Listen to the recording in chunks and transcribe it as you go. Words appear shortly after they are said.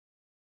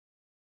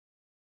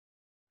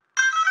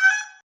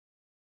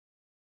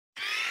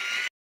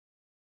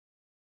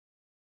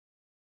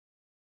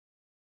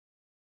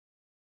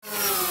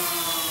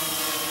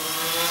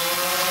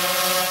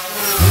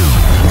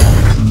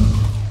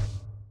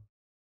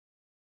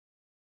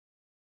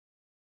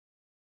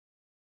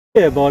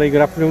Good morning,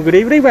 good afternoon, good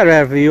evening,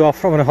 wherever you are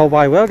from in the whole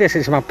wide world. This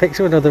is Jeanette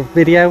Pickering with another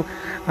video,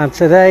 and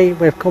today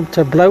we've come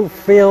to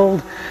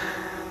Blowfield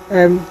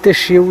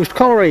Disused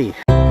Colliery.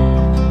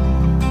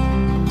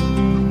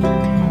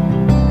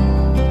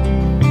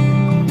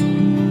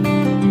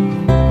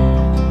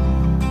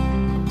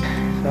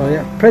 So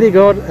yeah, pretty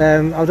good.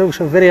 I'll do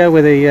some video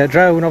with the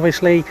drone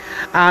obviously,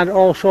 and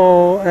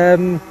also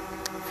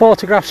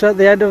photographs at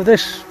the end of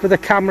this with the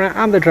camera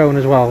and the drone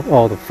as well,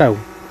 or the phone.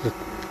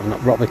 I've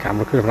not brought my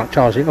camera because I've not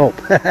charged it up.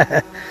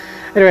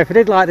 Anyway, if you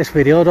did like this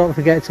video, don't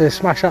forget to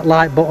smash that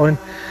like button.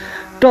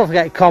 Don't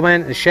forget to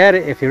comment and share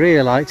it if you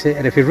really liked it.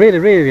 And if you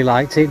really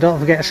liked it, don't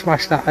forget to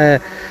smash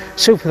that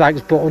super thanks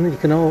button. You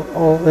can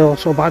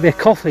also buy me a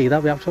coffee.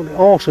 That'd be absolutely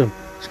awesome.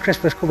 It's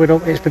Christmas coming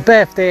up. It's my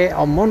birthday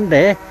on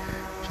Monday.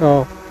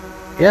 So,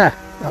 yeah,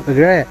 that'd be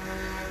great.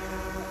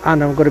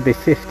 And I'm going to be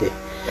 50.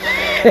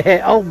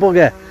 Old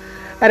bugger.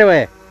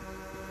 Anyway,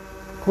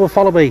 come and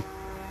follow me.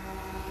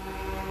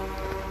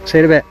 See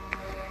you in a bit.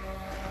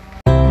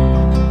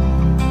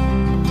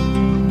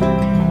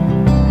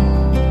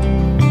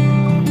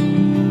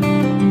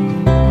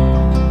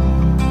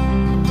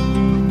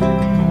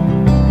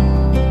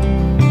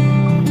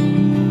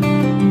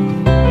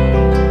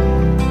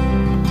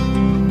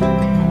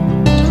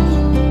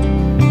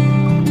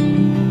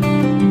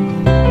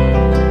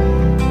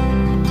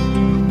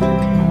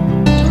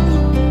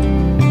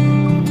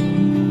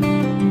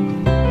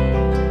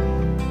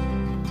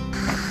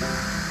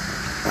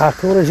 How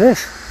cool is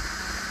this?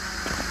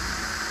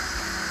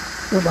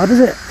 Not bad, is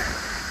it?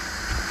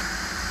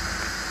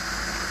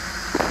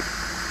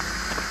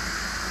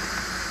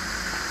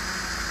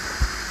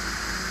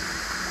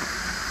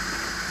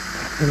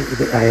 A little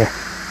bit higher.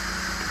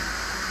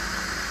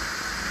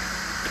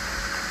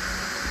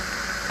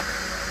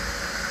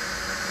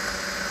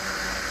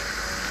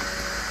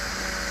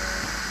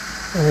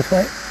 And this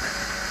way.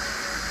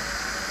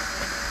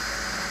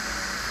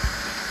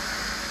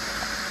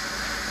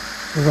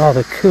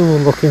 Rather cool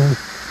looking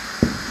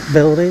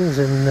buildings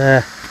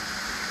and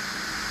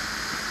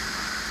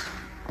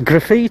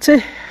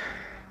graffiti.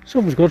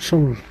 Some's good,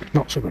 some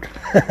not so good.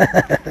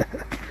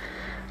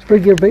 Let's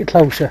bring you a bit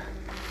closer.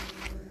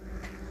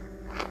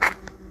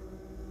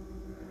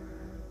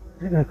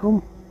 Is it going to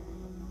come?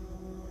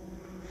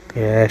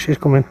 Yeah, she's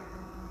coming.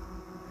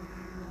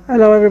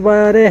 Hello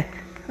everybody,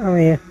 I'm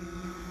here.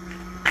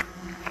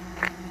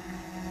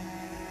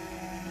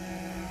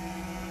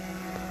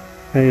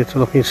 Ready to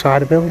look inside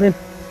the building.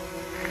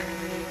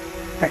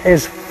 It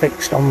is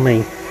fixed on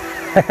me,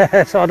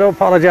 so I do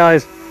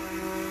apologise.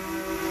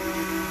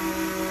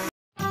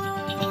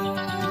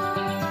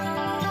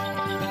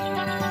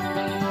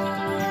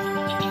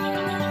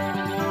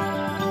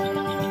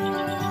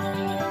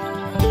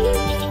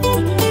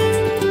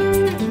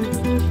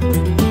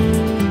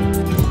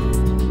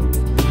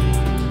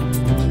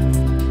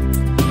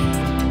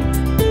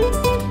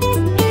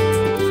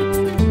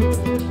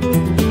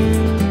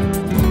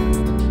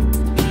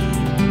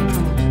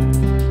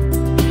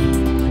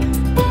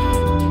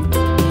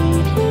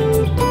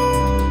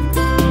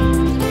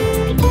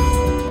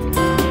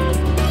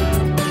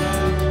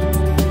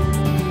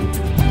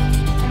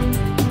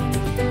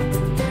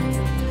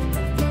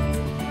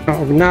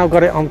 I've now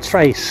got it on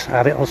trace, I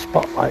had it on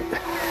spotlight.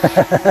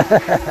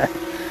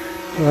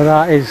 Well,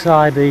 that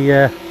inside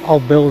the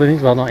old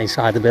buildings, well not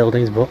inside the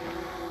buildings, but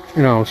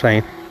you know what I'm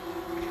saying.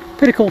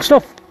 Pretty cool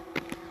stuff.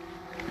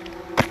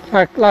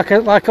 Like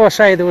I was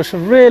saying, there was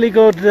some really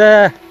good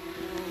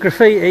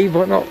graffiti,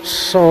 but not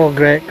so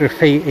great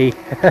graffiti.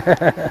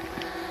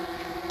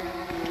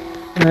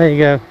 There you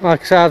go.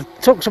 Like I said,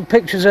 I took some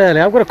pictures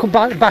earlier. I'm going to come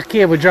back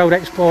here with Drone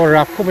Explorer.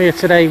 I've come here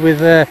today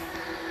with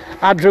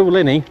Andrew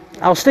Linney.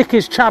 I'll stick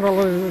his channel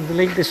in the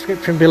link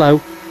description below,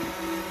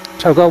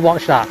 so go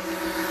watch that.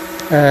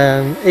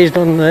 He's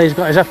got his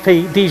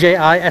DJI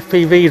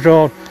FPV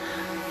drone,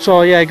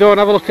 so yeah, go and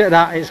have a look at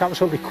that. It's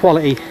absolutely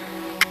quality.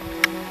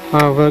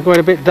 I've going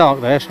a bit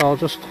dark there, so I'll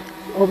just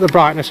up the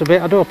brightness a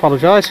bit. I do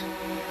apologise. So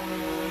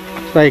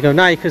there you go,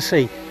 now you can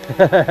see.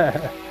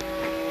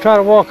 Trying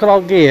to walk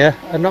along here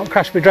and not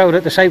crash my drone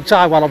at the same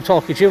time while I'm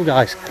talking to you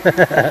guys.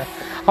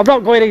 I'm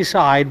not going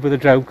inside with the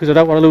drone because I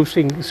don't want to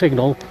lose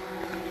signal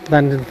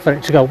then for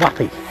it to go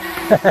wappy.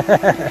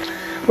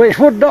 Which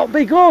would not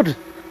be good,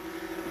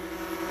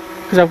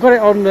 because I've got it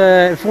on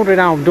if you're wondering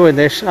how I'm doing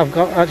this, I've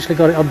actually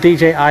got it on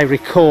DJI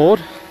Record,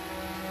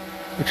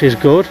 which is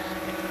good.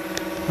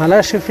 Now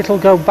let's see if it'll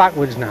go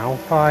backwards now.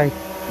 If I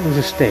use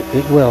a stick,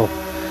 it will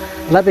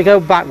let me go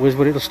backwards,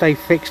 but it'll stay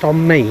fixed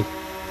on me.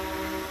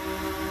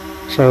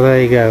 So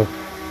there you go,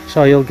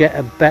 so you'll get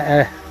a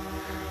better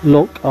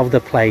look of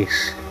the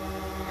place.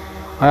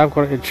 I have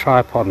got it in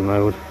tripod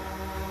mode.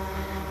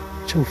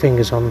 2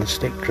 fingers on the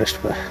stick,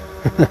 Christopher.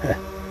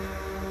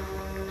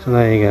 So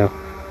there you go.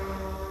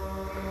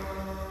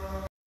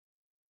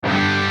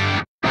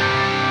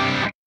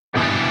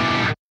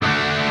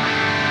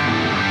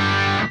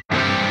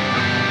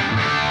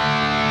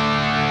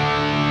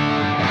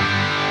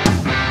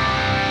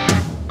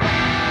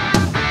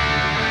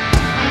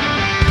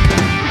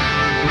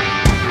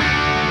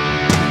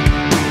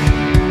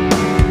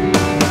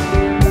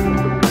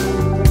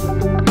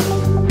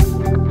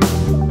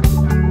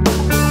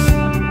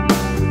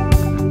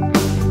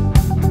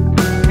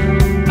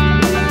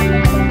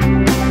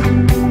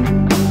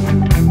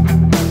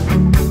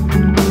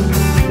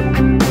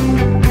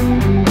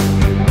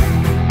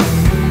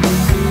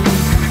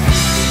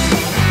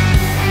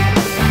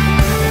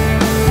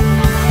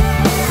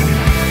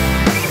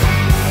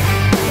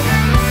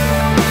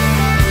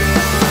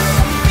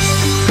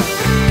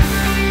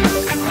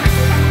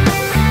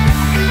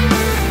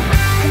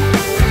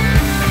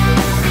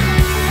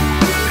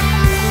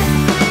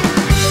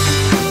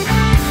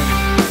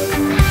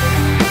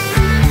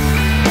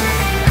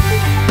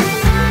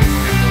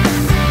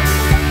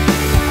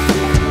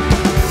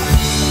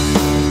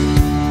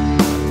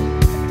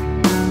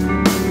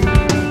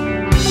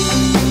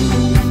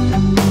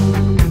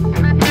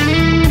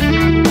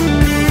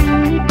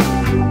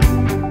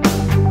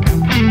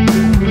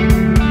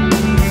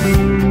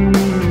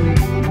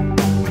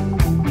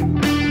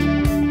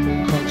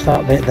 It's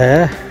that bit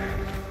there.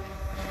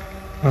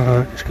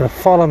 It's going to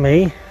follow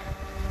me,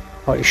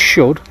 or it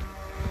should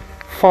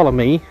follow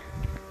me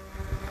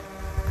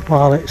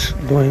while it's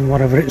doing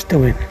whatever it's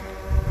doing.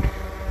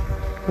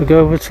 We'll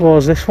go over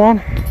towards this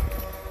one.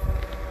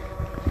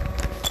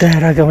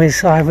 Dare I go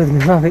inside with my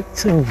Mavic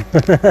 2?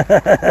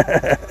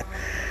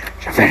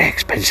 It's a very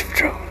expensive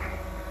drone.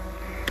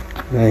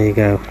 There you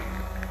go.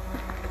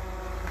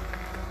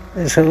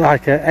 It's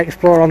like an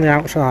Explorer on the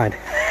outside.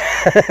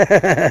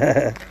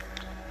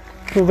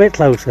 Come a bit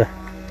closer.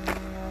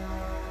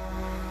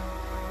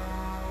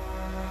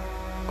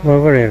 Come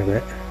over here a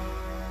bit.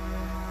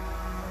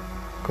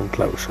 Come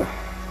closer.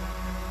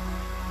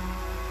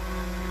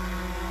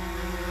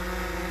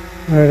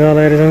 There we go,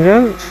 ladies and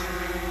gents.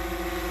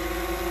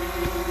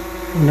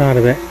 Come down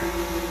a bit.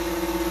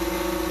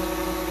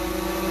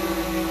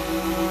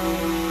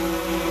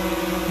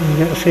 You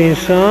get to see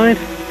inside.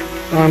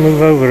 If I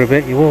move over a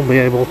bit, you won't be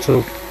able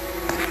to.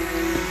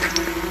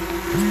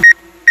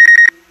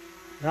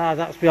 Ah,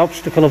 that's the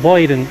obstacle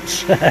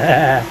avoidance. So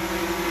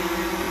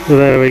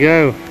there we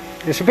go.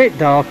 It's a bit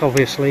dark,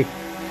 obviously,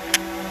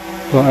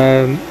 but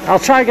I'll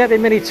try and get the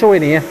Mini 2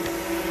 in here,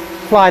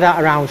 fly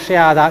that around, see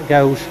how that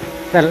goes.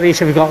 Then at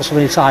least we've got some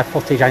inside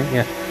footage, ain't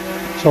you?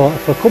 So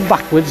if I come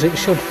backwards, it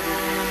should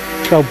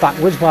go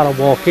backwards while I'm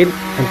walking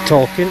and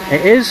talking.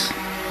 It is.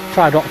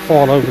 Try not to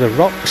fall over the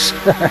rocks.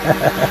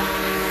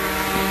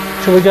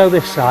 Shall we go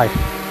this side?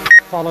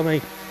 Follow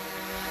me.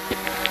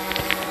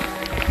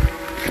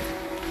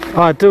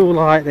 I do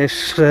like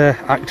this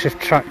active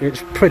track.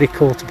 It's pretty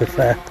cool, to be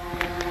fair.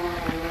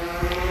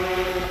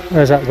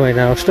 Where's that going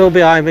now? Still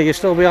behind me. You're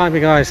still behind me,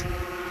 guys.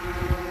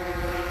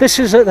 This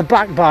is at the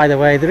back, by the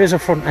way. There is a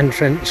front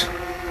entrance,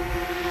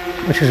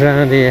 which is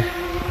around here.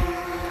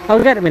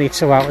 I'll get the Mini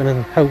 2 out and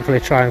then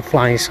hopefully try and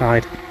fly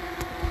inside.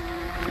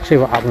 See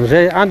what happens.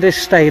 Andy's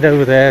stayed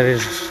over there.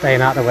 He's staying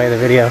out of the way of the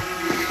video.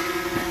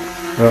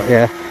 But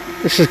yeah,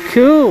 this is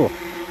cool.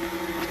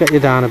 Let's get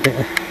you down a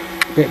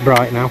bit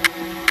bright now.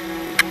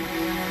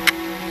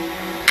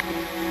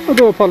 I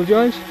do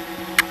apologise.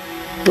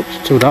 Oops,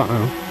 it's too dark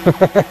now.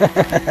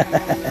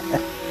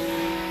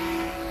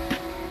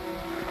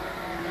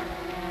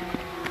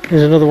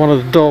 There's another one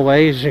of the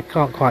doorways. You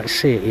can't quite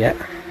see it yet.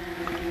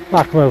 If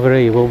I come over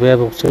here, we'll be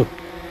able to.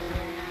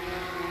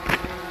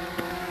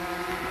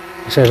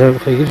 It says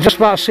hopefully. You can just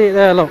about see it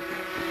there, look.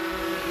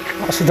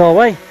 That's the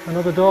doorway.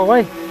 Another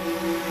doorway.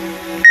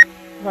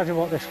 Imagine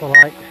what this was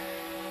like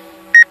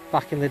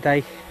back in the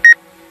day.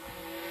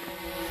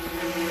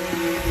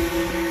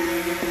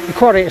 The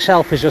quarry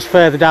itself is just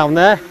further down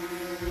there.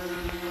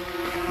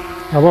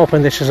 I'm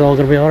hoping this is all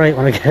going to be alright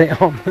when I get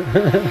it on.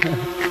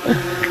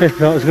 If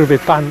not, it's going to be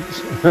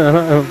pants.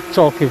 I'm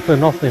talking for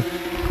nothing.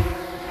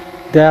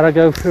 Dare I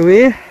go through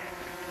here?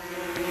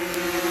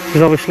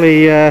 Because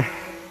obviously,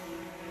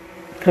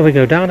 can we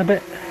go down a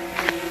bit?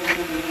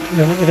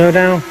 You want to go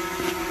down?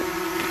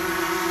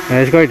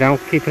 Yeah, he's going down,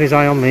 keeping his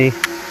eye on me,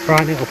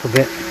 brighten it up a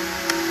bit,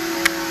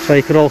 so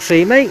you can all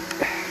see me.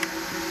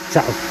 Is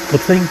that a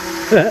good thing?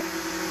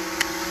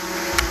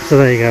 So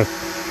there you go.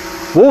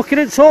 Walking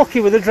and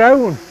talking with a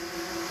drone.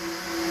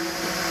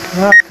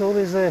 How cool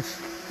is this?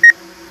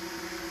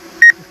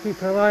 Just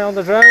keeping an eye on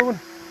the drone.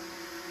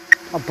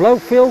 A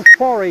Blowfield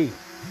quarry.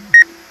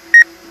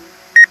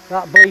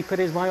 That bleeping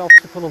is my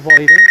obstacle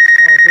avoidance.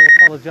 I do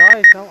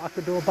apologise. No, I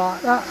could do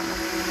about that.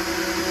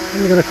 Are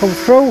you going to come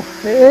through?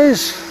 It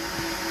is.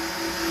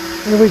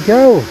 Here we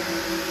go.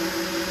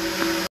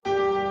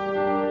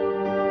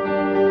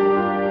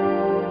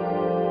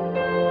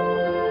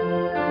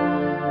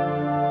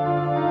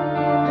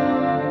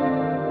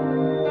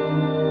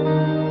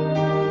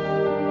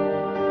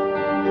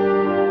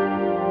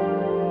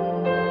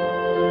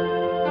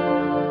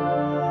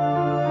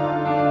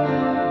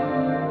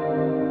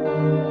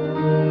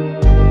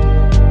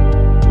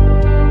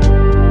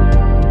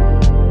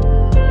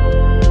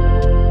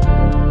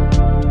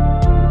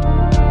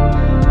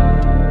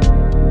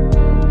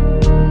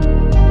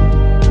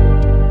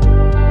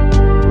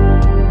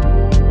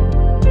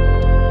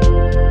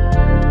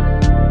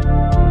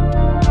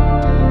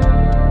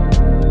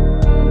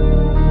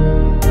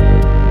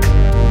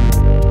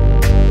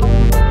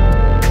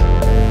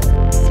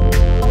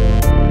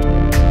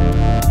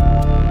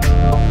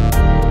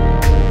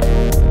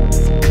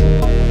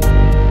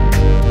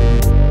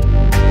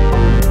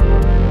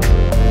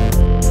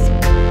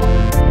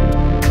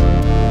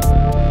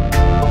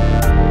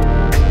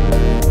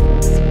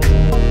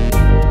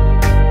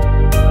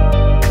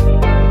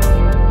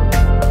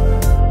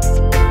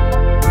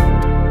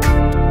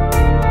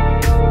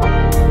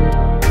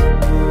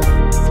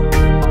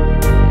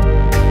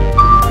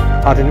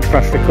 I didn't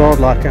press record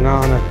like an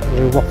Anna,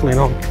 we were waffling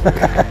on.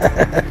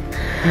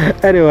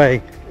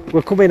 Anyway,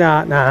 we're coming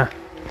out now.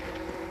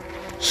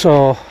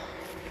 So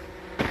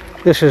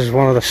this is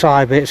one of the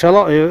side bits. A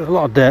lot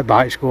of dirt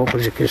bikes go up,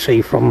 as you can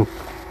see from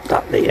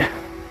that there,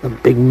 the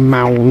big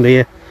mound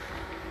here.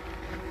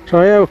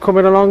 So yeah, we're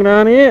coming along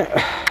down here.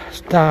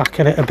 Let's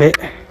darken it a bit.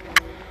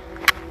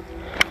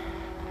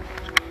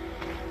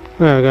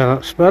 There we go,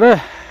 that's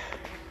better.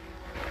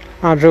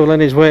 Andrew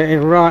Linney's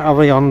waiting right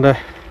over yonder.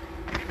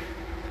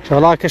 So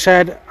like I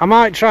said, I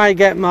might try and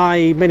get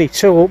my Mini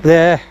 2 up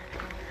there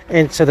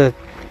into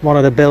one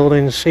of the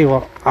buildings, see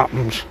what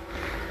happens.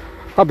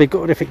 I'll be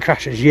good if it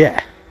crashes,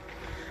 yeah.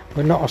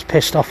 We're not as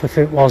pissed off if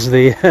it was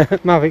the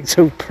Mavic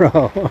 2 Pro.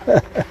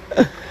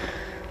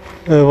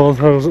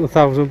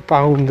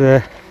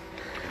 £1,000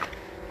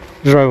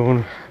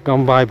 drone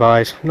gone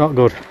bye-byes, not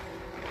good.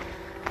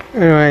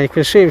 Anyway, you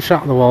can see him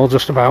sat on the wall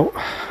just about.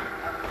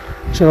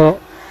 So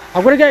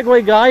I'm going to get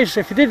going, guys.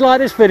 If you did like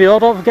this video,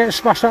 don't forget to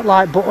smash that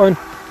like button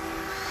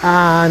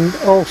and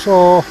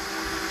also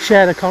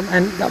share the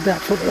content. That'd be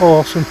absolutely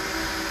awesome.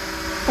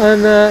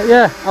 And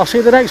yeah, I'll see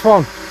you in the next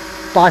one.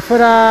 Bye for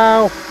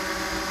now.